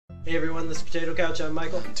Hey everyone, this is Potato Couch. I'm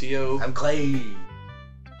Michael. I'm Tio. I'm Clay.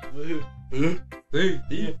 Woohoo.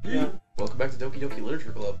 Yeah. Welcome back to Doki Doki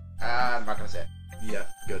Literature Club. I'm not gonna say it. Yeah,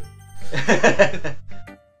 good.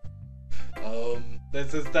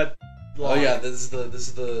 This is that log. Oh yeah, this is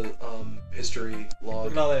the history log.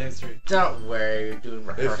 Look at all that history. Don't worry, you're doing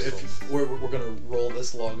rehearsals. If we're gonna roll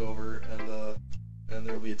this log over and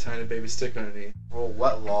there'll be a tiny baby stick underneath. Roll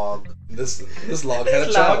what log? This log had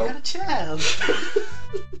a child.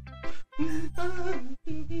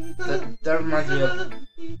 That reminds me of.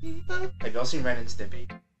 Have y'all seen Ren and Stimpy?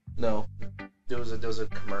 No. There was a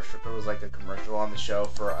commercial. There was like a commercial on the show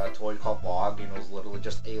for a toy called Log, and it was literally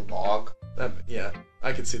just a log. Yeah,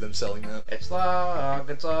 I could see them selling that. It's log,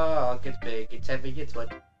 it's big, it's heavy, it's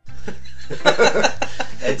what?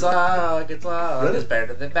 It's log, it's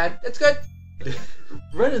better than bad, it's good.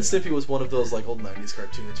 Ren and Stimpy was one of those like old '90s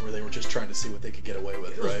cartoons where they were just trying to see what they could get away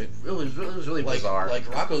with, right? It was really like, bizarre. Like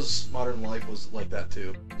Rocko's Modern Life was like that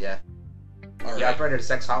too. Yeah. All Yeah, right. operated a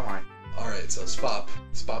sex hotline. Alright, so Spop.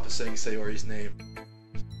 Spop is saying Sayori's name.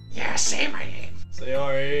 Yeah, say my name.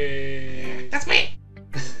 Sayori. That's me.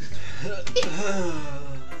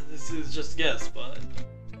 This is just a guess, but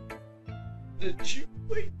did you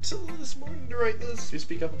wait till this morning to write this? Can you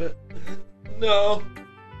speak up a bit? No.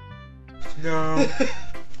 No.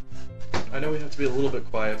 I know we have to be a little bit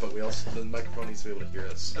quiet, but the microphone needs to be able to hear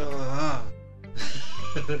us.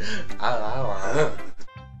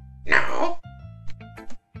 No.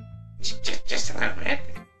 Just a little bit.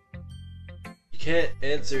 You can't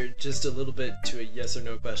answer just a little bit to a yes or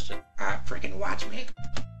no question. Freaking watch me.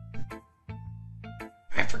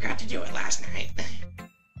 I forgot to do it last night.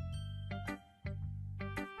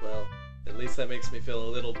 Well, at least that makes me feel a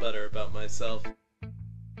little better about myself.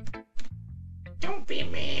 Don't be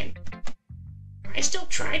mean. I still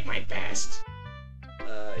tried my best.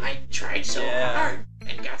 I tried so hard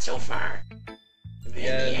and got so far. In the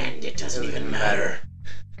end, it doesn't even matter.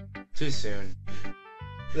 Too soon.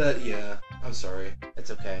 Yeah, I'm sorry. It's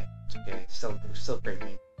okay. It's okay. Still great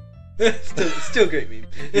meme. still great meme.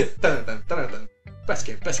 Dun, dun, dun, dun. Best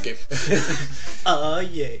game. Oh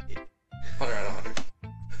yeah. 100 out of 100.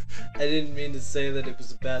 I didn't mean to say that it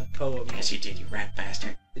was a bad poem. Yes, you did, you rat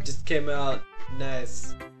bastard. It just came out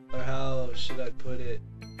nice. Or how should I put it?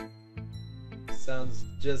 Sounds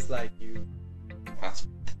just like you. Well,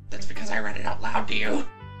 that's because I read it out loud to you.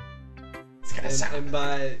 It's gonna sound... And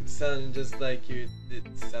by sounding just like you, it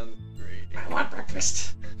sounds great. I want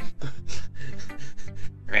breakfast.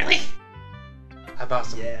 Really? How about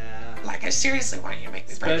some Like, I seriously want you to make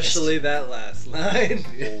me Especially that last line.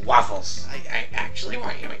 waffles? I actually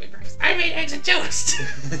want you to make me breakfast. I made eggs and toast!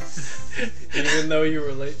 Even though you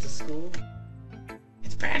were late to school?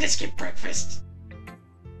 It's bad to skip breakfast.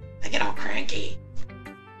 I get all cranky.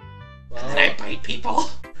 Well, And then I bite people.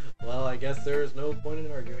 well, I guess there is no point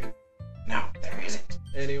in arguing. No, there isn't.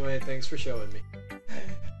 Anyway, thanks for showing me.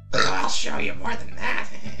 I'll show you more than that.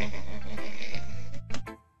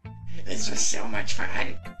 This was so much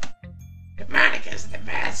fun. Monica's the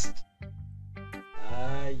best.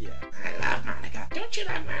 Yeah. I love Monica. Don't you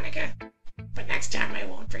love Monica? But next time I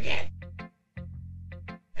won't forget.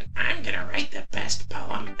 And I'm gonna write the best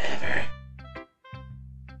poem ever.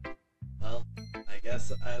 Well, I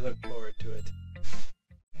guess I look forward to it.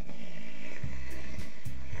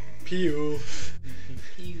 Pew.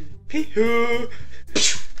 Pew.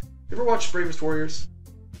 You ever watch Bravest Warriors?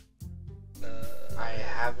 I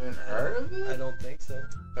haven't heard of it. I don't think so.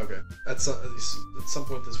 Okay. At some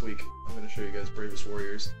point this week, I'm gonna show you guys Bravest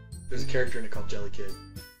Warriors. There's a character in it called Jelly Kid.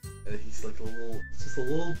 And he's like just a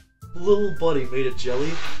little buddy made of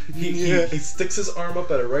jelly. He sticks his arm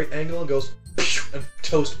up at a right angle and goes, and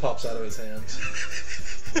toast pops out of his hands.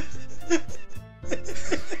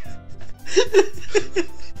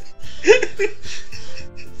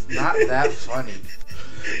 Not that funny.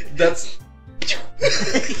 That's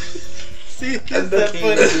See, and that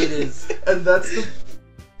funny it is. And that's the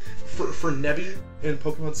for Nebby in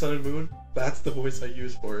Pokemon Sun and Moon. That's the voice I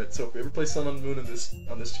use for it. So if we ever play Sun and Moon on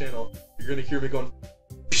this channel, you're gonna hear me going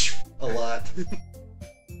a lot.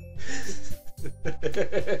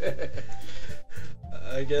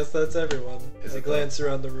 I guess that's everyone. Is I it glance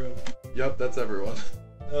around the room. Yup, that's everyone.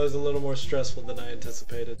 That was a little more stressful than I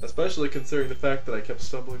anticipated. Especially considering the fact that I kept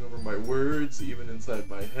stumbling over my words, even inside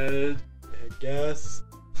my head. I guess.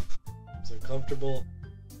 I was uncomfortable.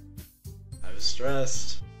 I was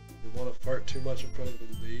stressed. You want to fart too much in front of the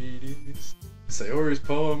ladies. Sayori's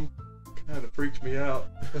poem kind of freaked me out.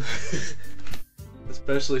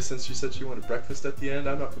 Especially since she said she wanted breakfast at the end.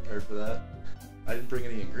 I'm not prepared for that. I didn't bring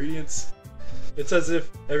any ingredients. It's as if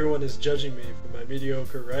everyone is judging me for my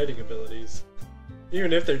mediocre writing abilities.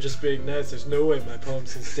 Even if they're just being nice, there's no way my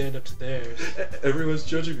poems can stand up to theirs. Everyone's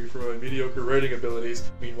judging me for my mediocre writing abilities.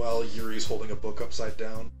 Meanwhile, Yuri's holding a book upside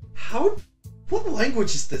down. What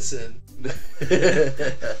language is this in?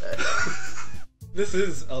 This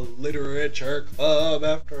is a literature club,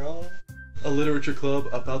 after all. A literature club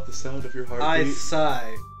about the sound of your heartbeat. I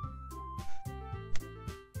sigh.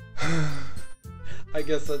 I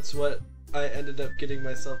guess that's what I ended up getting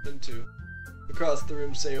myself into. Across the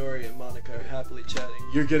room, Sayori and Monica are happily chatting.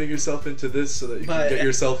 You're getting yourself into this so that you can get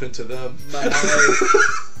yourself into them.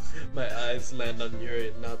 My eyes land on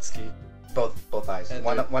Yuri and Natsuki. Both eyes.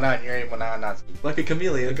 One on Yuri, one on Natsuki. Like a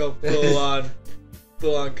chameleon. I go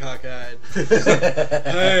full on cockeyed.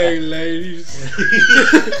 Hey, ladies.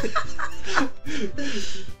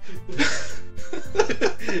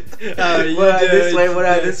 One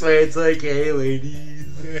eye this way. It's like, hey, ladies.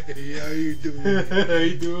 Hey, how you doing? How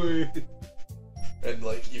you doing? And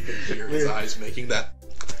like you can hear his eyes making that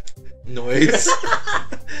noise.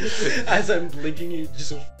 As I'm blinking, you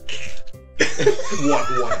just one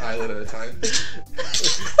eyelid at a time.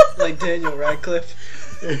 Like Daniel Radcliffe.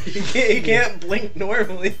 He can't blink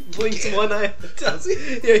normally. He blinks one eye at a time.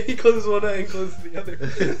 Yeah, he closes one eye and closes the other.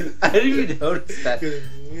 I didn't even notice that.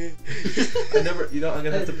 I'm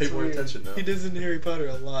gonna have to pay more attention now. He does in Harry Potter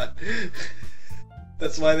a lot.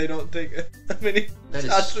 That's why they don't take many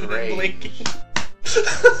shots of him blinking.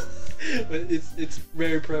 But it's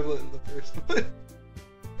very prevalent in the first one.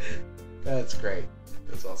 That's great.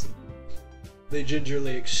 That's awesome. They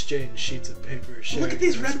gingerly exchange sheets of paper. Look at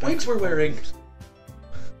these red wigs we're wearing.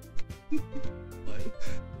 What?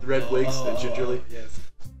 The red wigs that gingerly. Yes.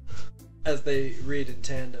 As they read in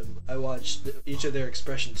tandem, I watched each of their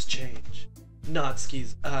expressions change.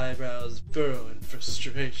 Natsuki's eyebrows furrow in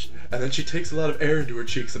frustration. And then she takes a lot of air into her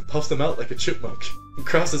cheeks and puffs them out like a chipmunk. And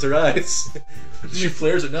crosses her eyes. She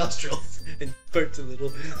flares her nostrils. And farts a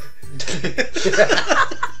little.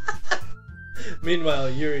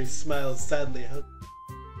 Meanwhile, Yuri smiles sadly out.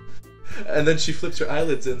 And then she flips her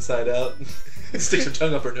eyelids inside out and sticks her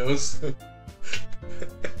tongue up her nose.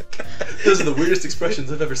 Those are the weirdest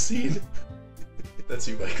expressions I've ever seen. That's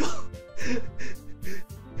you, Michael.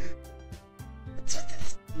 What's with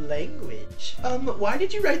this language? Why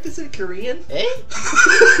did you write this in Korean? Eh?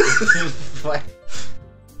 What?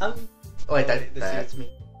 Wait, that's me.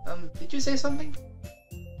 Did you say something?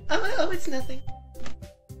 Oh, it's nothing.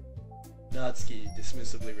 Natsuki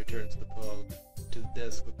dismissively returns the poem to the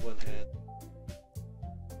desk with one hand.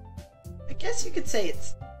 I guess you could say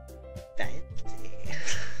it's fancy.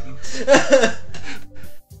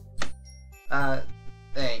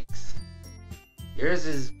 Thanks. Yours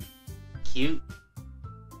is cute.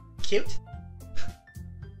 Cute?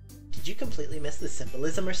 Did you completely miss the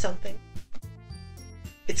symbolism or something?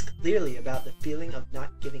 It's clearly about the feeling of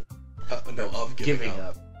not giving up. Of giving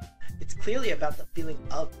up. It's clearly about the feeling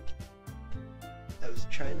of. I was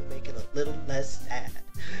trying to make it a little less sad.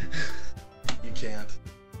 You can't.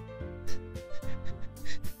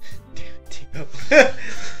 Damn it,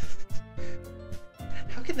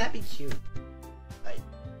 How can that be cute?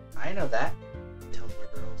 I know that. Tell more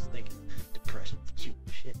girls thinking depression's cute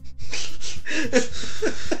shit.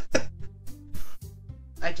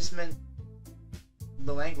 I just meant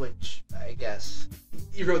the language, I guess.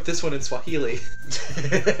 You wrote this one in Swahili.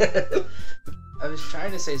 I was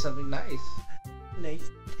trying to say something nice.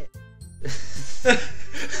 Nice tip.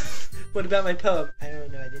 What about my poem? I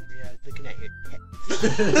don't know, I didn't realize I was looking at your tip.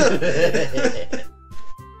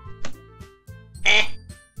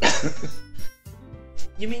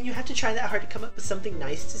 You mean you have to try that hard to come up with something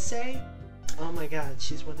nice to say? Oh my god,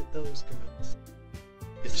 she's one of those girls.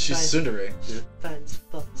 She's tsundere, dude. Finds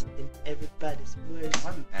faults in everybody's words,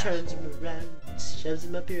 turns them around, shoves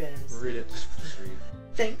them up your ass. Read it. Just read.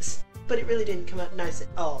 Thanks, but it really didn't come out nice at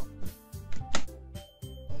all.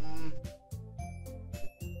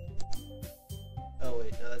 Oh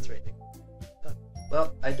wait, no, that's right.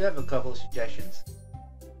 Well, I do have a couple of suggestions.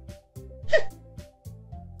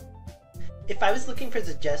 If I was looking for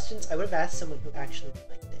suggestions, I would have asked someone who actually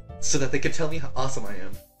liked it. So that they could tell me how awesome I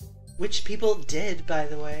am. Which people did, by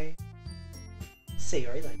the way.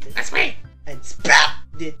 Sayori liked it. That's me! And Sprout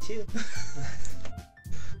did too.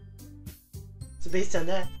 So based on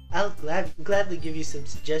that, I'll gladly give you some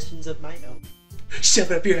suggestions of my own.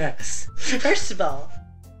 Shove it up your ass! First of all...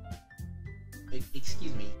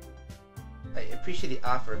 Excuse me. I appreciate the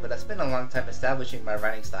offer, but I spent a long time establishing my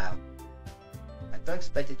writing style. I don't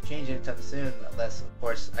expect it to change anytime soon, unless, of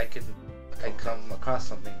course, I come across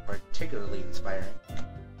something particularly inspiring.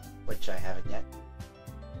 Which I haven't yet.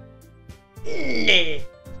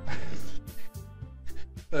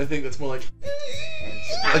 I think that's more like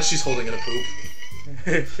she's holding in a poop.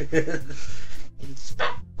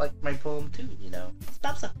 Spap liked my poem too, you know.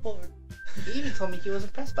 Spap's a whore. He even told me he was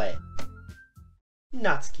impressed by it.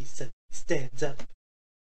 Natsuki suddenly stands up.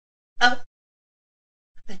 Oh!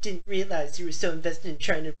 I didn't realize you were so invested in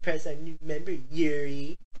trying to impress our new member,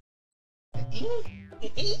 Yuri.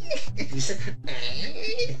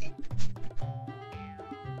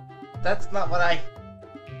 That's not what I...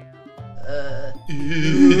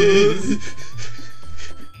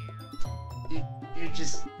 You're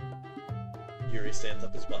just... Yuri stands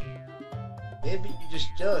up as well. Maybe you're just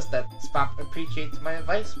jealous that Spop appreciates my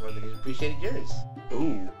advice more than he appreciated yours.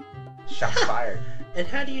 Ooh. Shots fired. And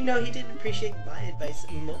how do you know he didn't appreciate my advice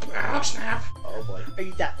more? Oh, snap. Oh boy. Are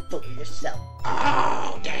you that full of yourself?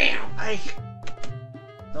 Oh, damn.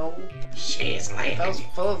 No. She is If I was lady.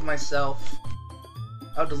 full of myself,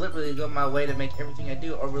 I would deliberately go my way to make everything I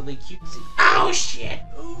do overly cutesy. Oh, shit.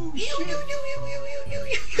 Oh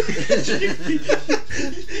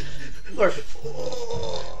Or...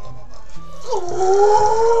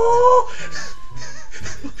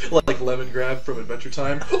 Like Lemon Grab from Adventure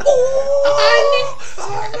Time.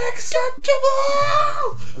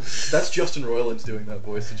 Unacceptable! That's Justin Roiland's doing that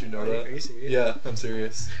voice. Did you know that? Are you serious? Yeah, I'm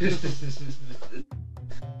serious.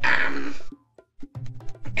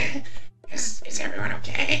 Is everyone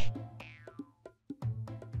okay?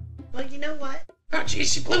 Well, you know what? Oh,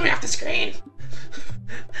 jeez, she blew me off the screen.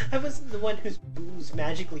 I wasn't the one whose booze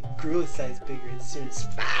magically grew a size bigger as soon as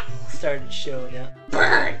Spap started showing up.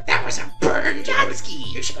 Burn! That was a burn,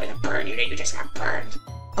 Johnski! You should go to the burn unit, you just got burned.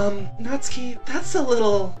 Natsuki, that's a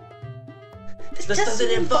little... This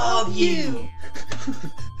doesn't involve you!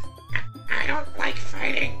 I don't like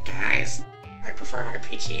fighting, guys. I prefer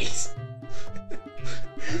RPGs.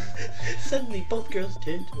 Suddenly, both girls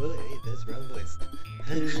turned to... Oh, hey, that's wrong voice.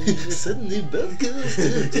 Suddenly, both girls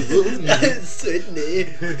turned towards me. Suddenly,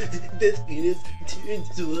 both girls turned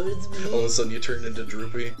towards me. All of a sudden, you turned into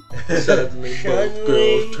Droopy. Suddenly, both Suddenly,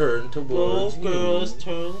 girls turned towards Both me. girls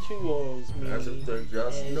turned towards me. As if they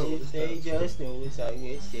just As noticed if they us. just noticed I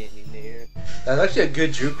was standing there. That's actually a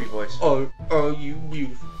good droopy voice. Oh, you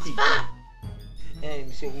beautiful people.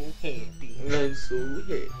 I'm so happy. I'm so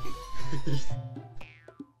happy.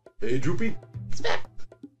 Hey, Droopy. Spap.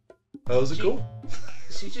 How's it go?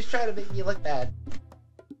 She's just trying to make me look bad.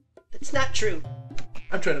 That's not true.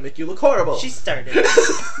 I'm trying to make you look horrible. She started.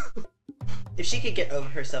 If she could get over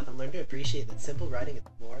herself and learn to appreciate that simple writing is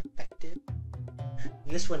more effective,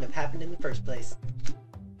 this wouldn't have happened in the first place.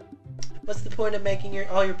 What's the point of making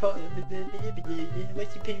all your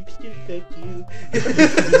What's your fuck you?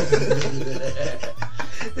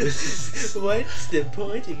 What's the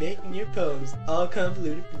point of making your poems all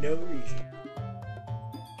convoluted for no reason?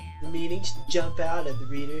 The meaning should jump out at the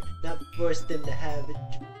reader, not force them to have it.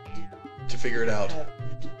 To figure it out. Have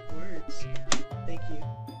words. Thank you.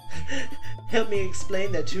 Help me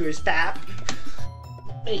explain that to her, Spap.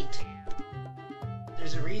 Wait.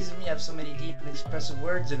 There's a reason we have so many deep and expressive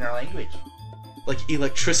words in our language. Like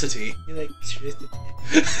electricity. You like twisted.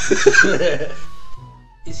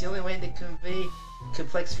 It's the only way to convey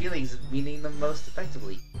complex feelings and meaning them most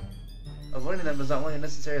effectively. Avoiding them is not only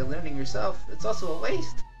unnecessary learning yourself, it's also a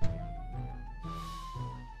waste.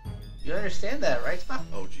 You understand that, right, Spot?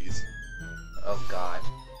 Oh, jeez. Oh god.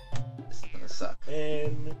 This is gonna suck.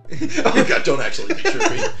 Oh god, don't actually be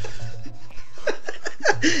trippy.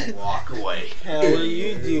 Walk away. How are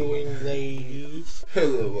you doing, ladies?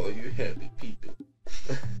 Hello, all you happy people.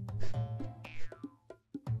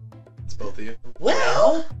 It's both of you.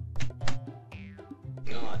 Well,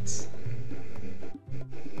 Dots.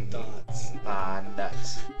 Dots.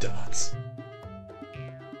 Nuts. Dots.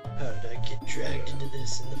 how did I get dragged into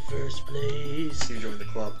this in the first place? You joined the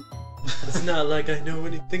club. It's not like I know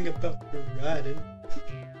anything about writing,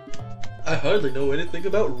 I hardly know anything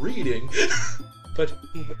about reading. but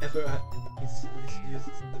whomever I this uses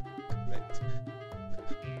the correct.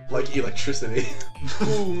 Like electricity.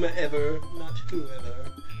 Whomever, not whoever.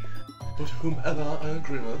 But whomever I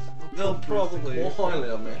agree with, They'll probably more highly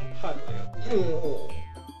of me. highly of me.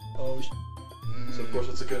 Oh, So of course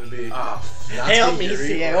what's it gonna be? help me, Yuri,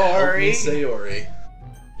 Sayori. or help me, Sayori.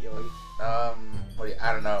 What do you,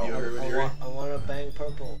 I don't know. You agree with Yuri? I want to bang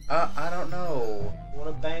purple. I don't know. I want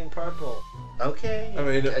to bang purple. Okay. I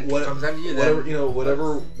mean, it what, comes down to you whatever then.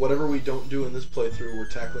 whatever we don't do in this playthrough, we're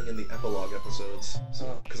tackling in the epilogue episodes.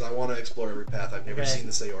 So, because I want to explore every path. I've never Okay. seen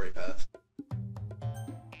the Sayori path.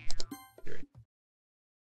 Yuri,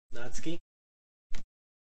 Natsuki,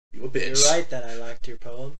 you a bitch. you're right that I liked your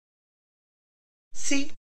poem.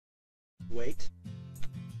 See? Wait.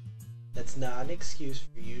 That's not an excuse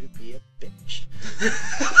for you to be a bitch.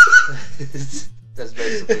 That's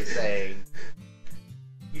basically saying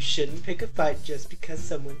You shouldn't pick a fight just because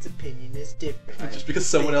someone's opinion is different. Just because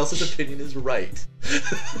someone else's opinion is right.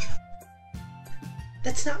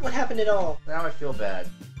 That's not what happened at all. Now I feel bad.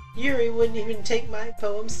 Yuri wouldn't even take my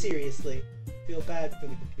poem seriously. Feel bad for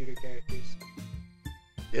the computer characters.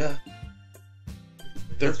 Yeah.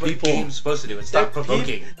 They're That's people. What game's supposed to do. It's stop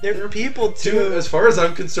provoking. They're people too. Dude, as far as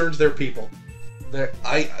I'm concerned, they're people.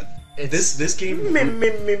 This game,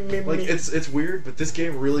 like it's weird, but this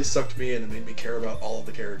game really sucked me in and made me care about all of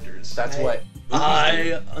the characters. That's what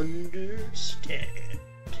I understand.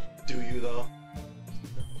 Do you though?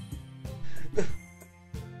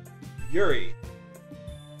 Yuri,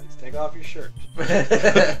 please take off your shirt.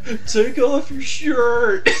 Take off your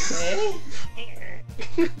shirt.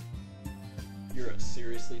 You're a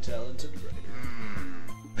seriously talented writer.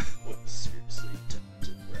 What a seriously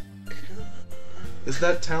talented writer. Is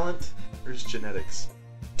that talent or is genetics?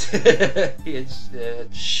 It's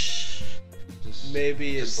Shh.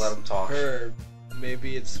 Maybe just it's let him talk. her.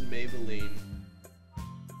 Maybe it's Maybelline.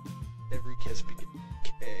 Every kiss begins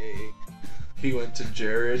with K. He went to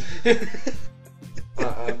Jared.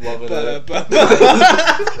 I'm loving it.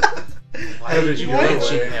 Why did you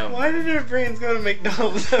mention him? Why did our brains go to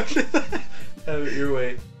McDonald's after that? Have it your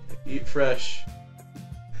way. Eat fresh.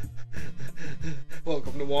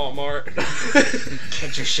 Welcome to Walmart.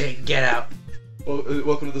 Get your shit and get out. Well,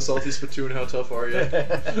 welcome to the Salty Spittoon. How tough are you?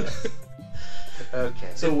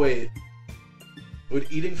 Okay. So wait, would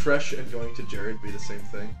eating fresh and going to Jared be the same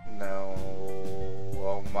thing? No.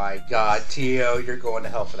 Oh my God, Tio, you're going to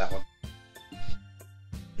hell for that one.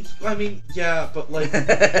 I mean, yeah, but like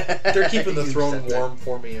they're keeping the throne warm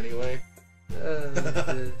for me anyway.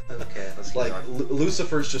 Okay, let's keep Like going.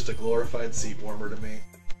 Lucifer's just a glorified seat warmer to me.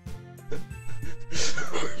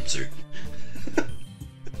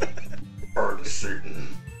 Art certain.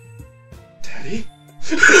 Daddy?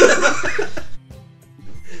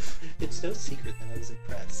 It's no secret that I was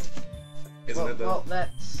impressed. Isn't it though? Well,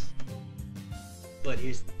 that's... But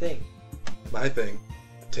here's the thing. My thing.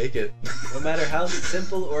 Take it. No matter how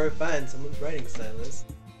simple or refined someone's writing style is,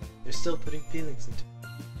 they're still putting feelings into it.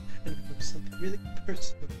 And it becomes something really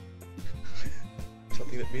personal.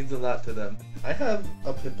 Something that means a lot to them. I have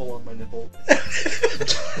a pimple on my nipple.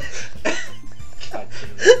 God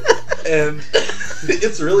damn it. And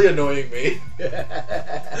it's really annoying me.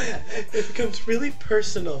 It becomes really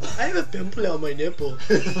personal. I have a pimple on my nipple.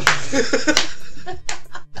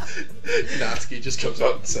 Natsuki just comes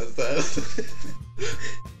out and says that.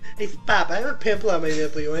 Hey, Pop, I have a pimple on my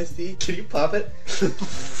nipple. You want to see? Can you pop it?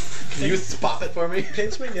 Can you pop it for me?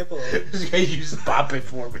 Pinch my nipple. You pop it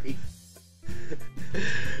for me.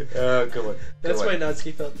 Come on. That's Come why on.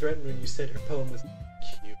 Natsuki felt threatened when you said her poem was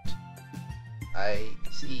cute. I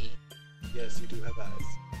see. Yes, you do have eyes.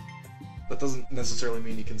 That doesn't necessarily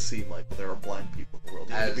mean you can see, Michael. There are blind people in the world.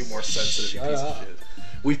 You need to be As- more sensitive, you Shut piece up. of shit.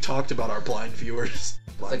 We've talked about our blind viewers.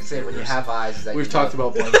 It's like saying when you have eyes, is that We've you talked know-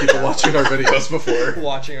 about blind people watching our videos before.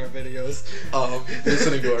 Watching our videos.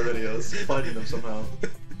 Listening to our videos, finding them somehow.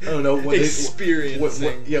 I don't know when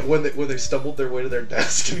Experiencing. when they stumbled their way to their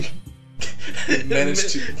desk and managed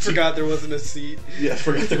to Forgot there wasn't a seat.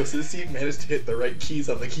 forgot there was a seat, managed to hit the right keys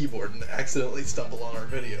on the keyboard and accidentally stumble on our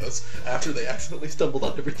videos after they accidentally stumbled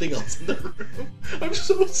on everything else in the room. I'm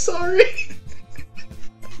so sorry.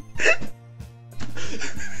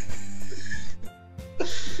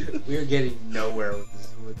 We're getting nowhere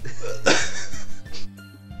with this.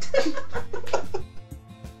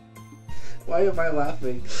 Why am I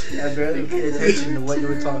laughing? I barely paid attention to what you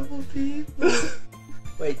were talking.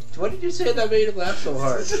 Wait, what did you say that made him laugh so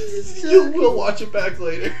hard? You will watch it back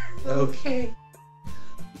later. Okay.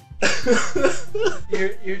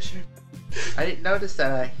 Your turn. I didn't notice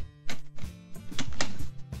that.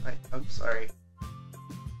 I'm sorry.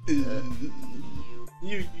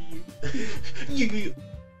 You.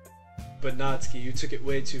 But Natsuki, you took it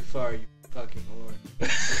way too far, you fucking whore.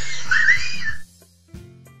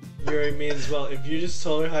 Yuri means well. If you just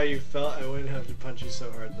told her how you felt, I wouldn't have to punch you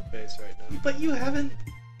so hard in the face right now. But you haven't.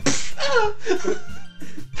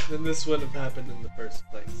 Then this wouldn't have happened in the first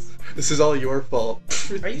place. This is all your fault.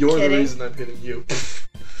 Are you You're the kidding? reason I'm hitting you.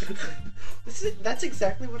 That's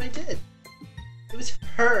exactly what I did. It was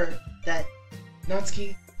her that...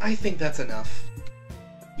 Natsuki, I think that's enough.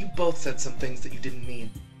 You both said some things that you didn't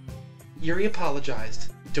mean. Yuri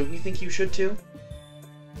apologized. Don't you think you should too?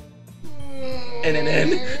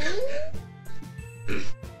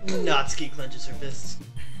 Natsuki clenches her fists.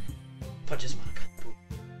 Punches Monica.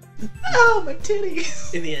 Oh, my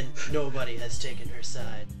titties! In the end, nobody has taken her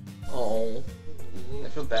side. Oh. I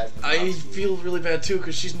feel bad for I Natsuki. feel really bad too,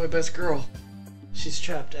 because she's my best girl. She's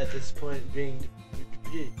trapped at this point being...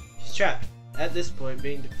 She's trapped. At this point,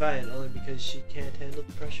 being defiant only because she can't handle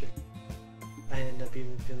the pressure. I end up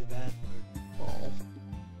even feeling bad for her.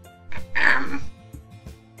 Oh.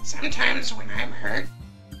 Sometimes when I'm hurt,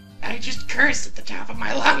 I just curse at the top of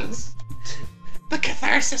my lungs. The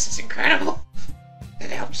catharsis is incredible. It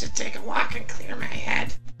helps to take a walk and clear my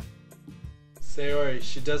head. Sayori,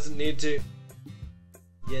 she doesn't need to.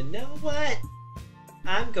 You know what?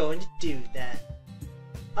 I'm going to do that.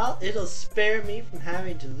 It'll spare me from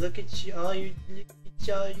having to look at you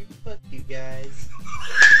fuck you guys.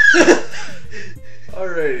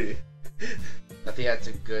 Alrighty. I think that's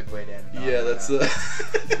a good way to end it. Yeah, that's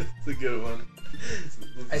a good one.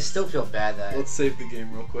 I still feel bad that Let's save the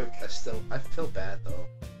game real quick. I feel bad though.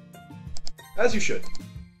 As you should.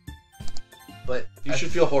 But You should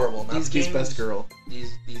feel horrible. Natsuki's best girl.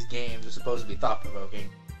 These games are supposed to be thought provoking.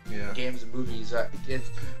 Yeah. Games and movies are.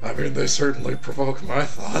 I mean, they certainly provoke my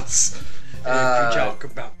thoughts. If you talk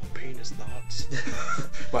about my penis thoughts,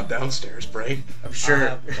 My downstairs brain. I'm sure. I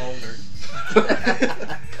have a boner.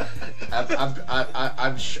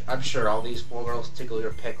 I'm sure all these 4 girls tickle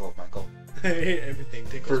your pickle, Michael. Everything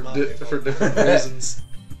tickles my pickle. For different reasons.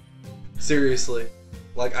 Seriously,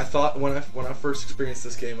 like I thought when I first experienced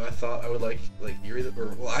this game, I thought I would like Yuri I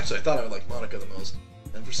thought I would like Monica the most.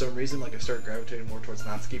 And for some reason, like I started gravitating more towards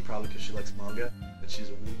Natsuki, probably because she likes manga and she's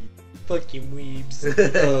a weeb. Fucking weebs.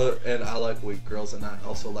 And I like weak girls, and I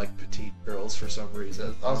also like petite girls for some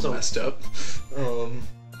reason. Also I'm messed up.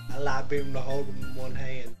 I like being able to hold them in one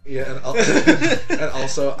hand. Yeah, and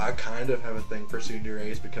also I kind of have a thing for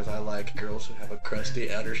tsunderes because I like girls who have a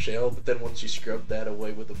crusty outer shell, but then once you scrub that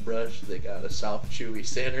away with a brush, they got a soft, chewy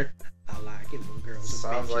center. I like it when girls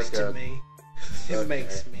Sounds are like bitches to me. It Okay.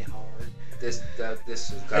 makes me hard. This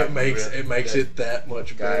is It makes it that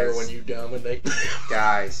much better Guys. when you dominate.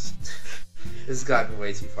 Guys, this has gotten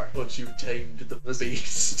way too far. Once you've tamed the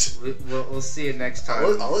beast. We'll see you next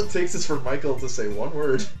time. All it takes is for Michael to say one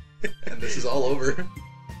word, and this is all over.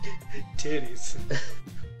 Titties.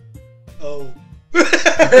 Oh.